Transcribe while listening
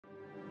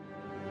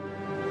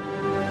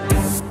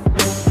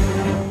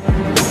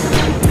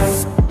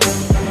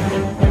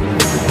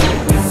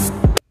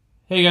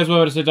Hey guys,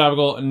 welcome to Stay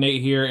Topical.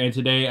 Nate here, and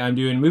today I'm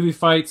doing movie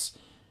fights.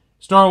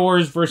 Star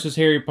Wars versus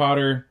Harry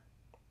Potter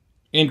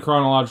in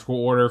chronological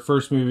order.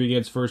 First movie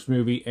against first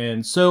movie,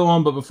 and so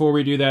on. But before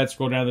we do that,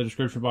 scroll down the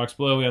description box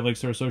below. We have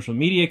links to our social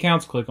media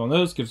accounts. Click on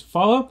those, give us a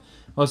follow.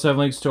 We also have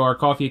links to our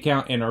Coffee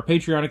account and our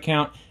Patreon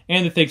account,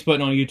 and the thanks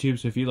button on YouTube.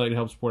 So if you'd like to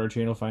help support our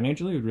channel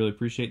financially, we'd really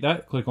appreciate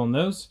that. Click on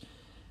those.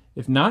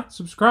 If not,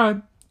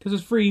 subscribe, because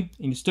it's free,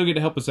 and you still get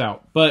to help us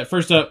out. But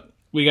first up,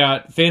 we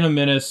got Phantom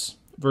Menace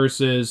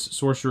versus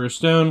Sorcerer's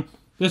Stone.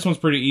 This one's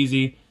pretty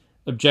easy.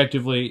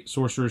 Objectively,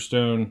 Sorcerer's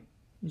Stone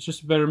is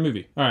just a better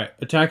movie. Alright,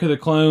 Attack of the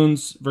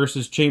Clones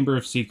versus Chamber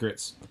of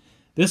Secrets.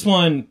 This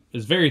one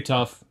is very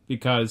tough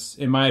because,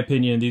 in my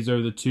opinion, these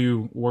are the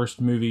two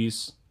worst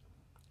movies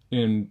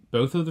in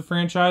both of the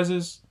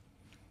franchises.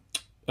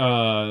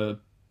 But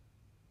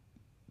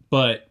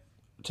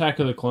Attack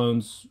of the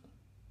Clones,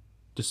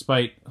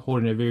 despite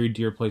holding a very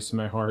dear place in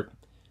my heart,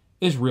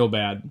 is real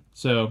bad.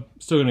 So,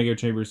 still gonna go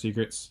Chamber of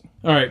Secrets.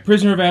 Alright,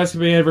 Prisoner of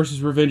Azkaban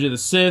versus Revenge of the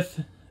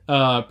Sith.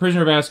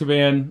 Prisoner of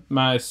Azkaban,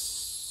 my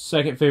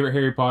second favorite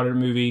Harry Potter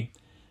movie.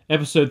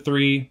 Episode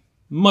 3,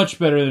 much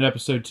better than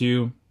Episode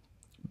 2.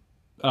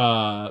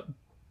 But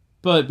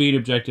being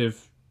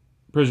objective,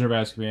 Prisoner of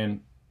Azkaban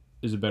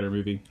is a better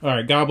movie.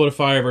 Alright, Goblet of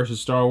Fire versus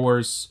Star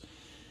Wars.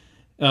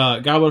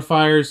 Goblet of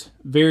Fire's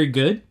very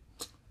good.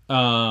 There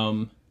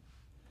are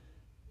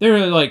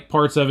like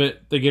parts of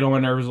it that get on my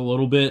nerves a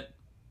little bit.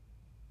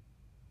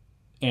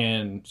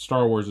 And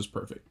Star Wars is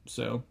perfect.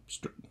 So,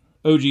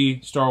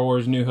 OG Star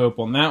Wars New Hope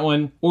on that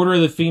one. Order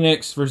of the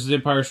Phoenix versus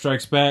Empire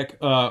Strikes Back.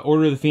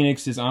 Order of the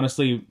Phoenix is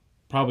honestly,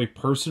 probably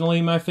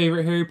personally my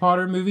favorite Harry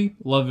Potter movie.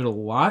 Love it a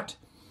lot.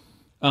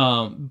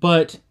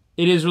 But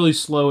it is really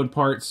slow in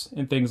parts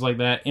and things like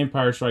that.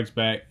 Empire Strikes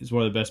Back is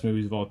one of the best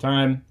movies of all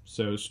time.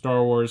 So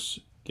Star Wars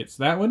gets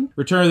that one.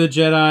 Return of the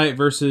Jedi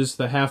versus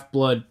the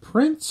Half-Blood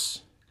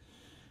Prince.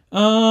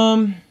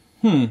 That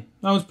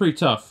was pretty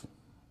tough.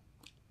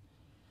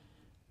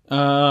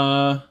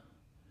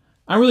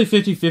 I'm really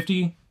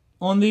 50-50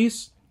 on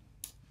these,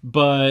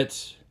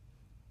 but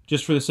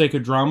just for the sake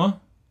of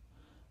drama,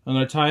 I'm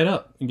going to tie it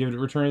up and give it a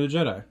Return of the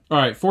Jedi.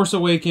 Alright, Force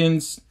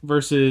Awakens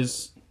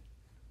versus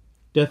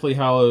Deathly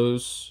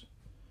Hallows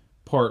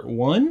Part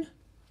 1.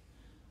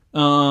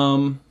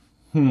 Alright,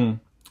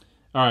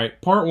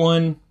 Part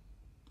 1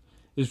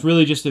 is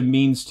really just a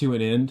means to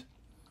an end.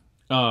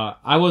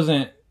 I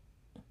wasn't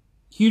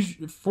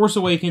huge. Force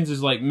Awakens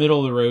is like middle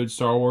of the road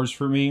Star Wars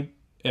for me.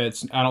 I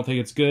don't think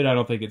it's good. I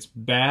don't think it's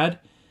bad.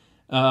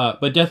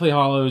 But Deathly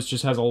Hallows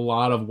just has a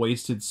lot of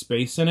wasted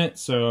space in it,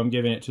 so I'm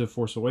giving it to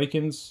Force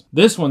Awakens.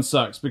 This one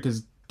sucks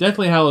because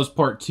Deathly Hallows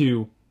Part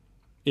 2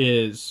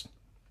 is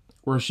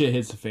where shit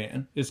hits the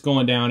fan. It's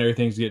going down.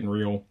 Everything's getting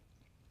real.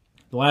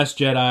 The Last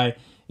Jedi,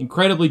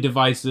 incredibly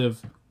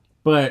divisive,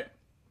 but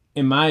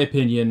in my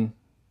opinion,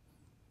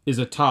 is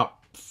a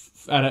top...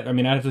 I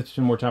mean, I have to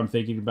spend more time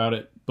thinking about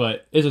it,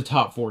 but is a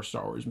top 4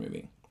 Star Wars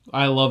movie.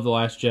 I love The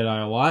Last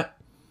Jedi a lot.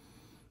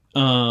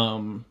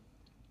 You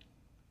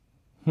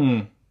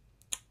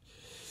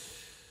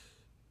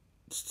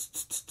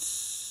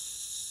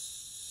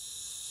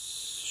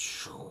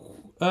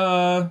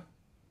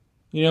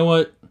know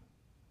what?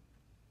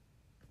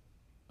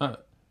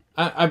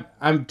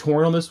 I'm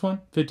torn on this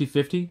one,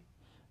 50-50.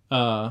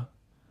 I'm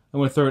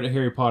going to throw it at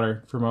Harry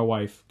Potter for my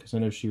wife, because I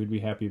know she would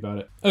be happy about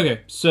it.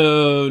 Okay,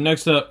 so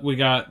next up we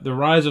got The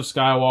Rise of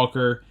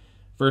Skywalker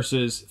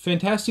versus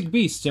Fantastic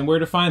Beasts and Where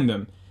to Find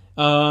Them.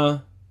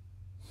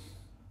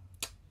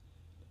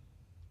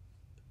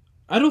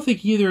 I don't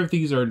think either of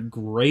these are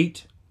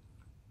great.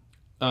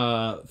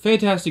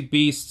 Fantastic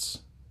Beasts,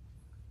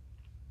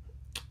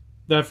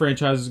 that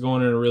franchise is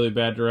going in a really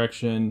bad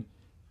direction.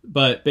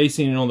 But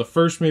basing it on the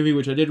first movie,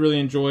 which I did really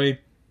enjoy,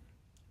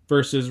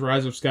 versus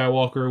Rise of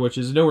Skywalker, which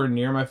is nowhere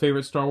near my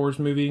favorite Star Wars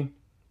movie,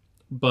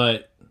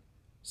 but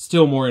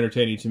still more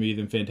entertaining to me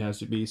than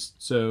Fantastic Beasts.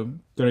 So,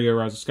 gonna go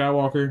Rise of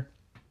Skywalker.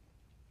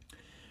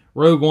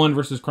 Rogue One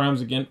versus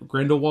Crimes of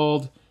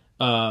Grindelwald.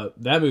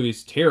 That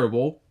movie's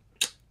terrible.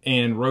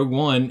 And Rogue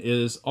One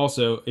is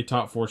also a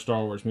top 4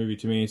 Star Wars movie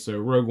to me. So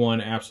Rogue One,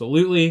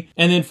 absolutely.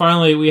 And then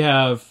finally, we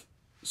have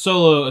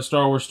Solo, A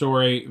Star Wars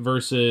Story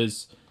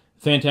versus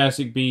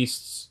Fantastic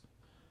Beasts,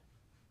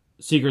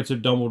 Secrets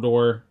of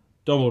Dumbledore,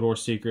 Dumbledore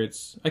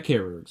Secrets. I can't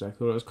remember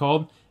exactly what it was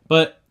called.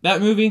 But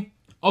that movie,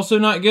 also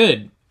not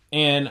good.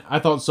 And I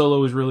thought Solo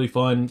was really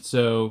fun.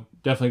 So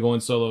definitely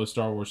going Solo, A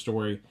Star Wars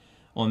Story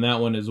on that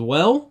one as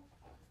well.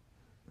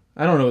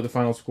 I don't know what the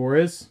final score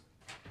is.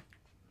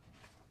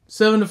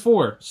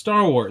 7-4,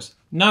 Star Wars.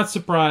 Not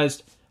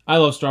surprised. I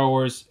love Star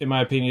Wars. In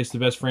my opinion, it's the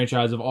best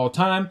franchise of all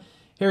time.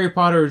 Harry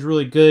Potter is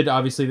really good.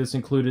 Obviously, this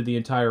included the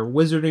entire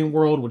Wizarding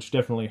World, which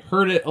definitely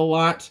hurt it a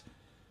lot.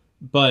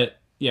 But,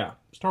 yeah,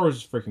 Star Wars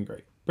is freaking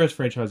great. Best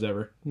franchise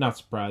ever. Not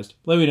surprised.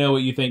 Let me know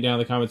what you think down in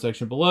the comment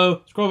section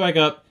below. Scroll back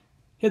up,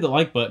 hit the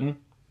like button,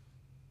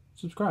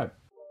 subscribe.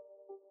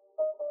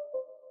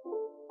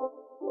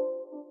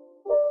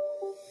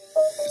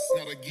 It's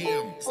not a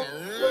game, it's a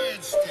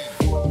rich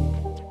thing.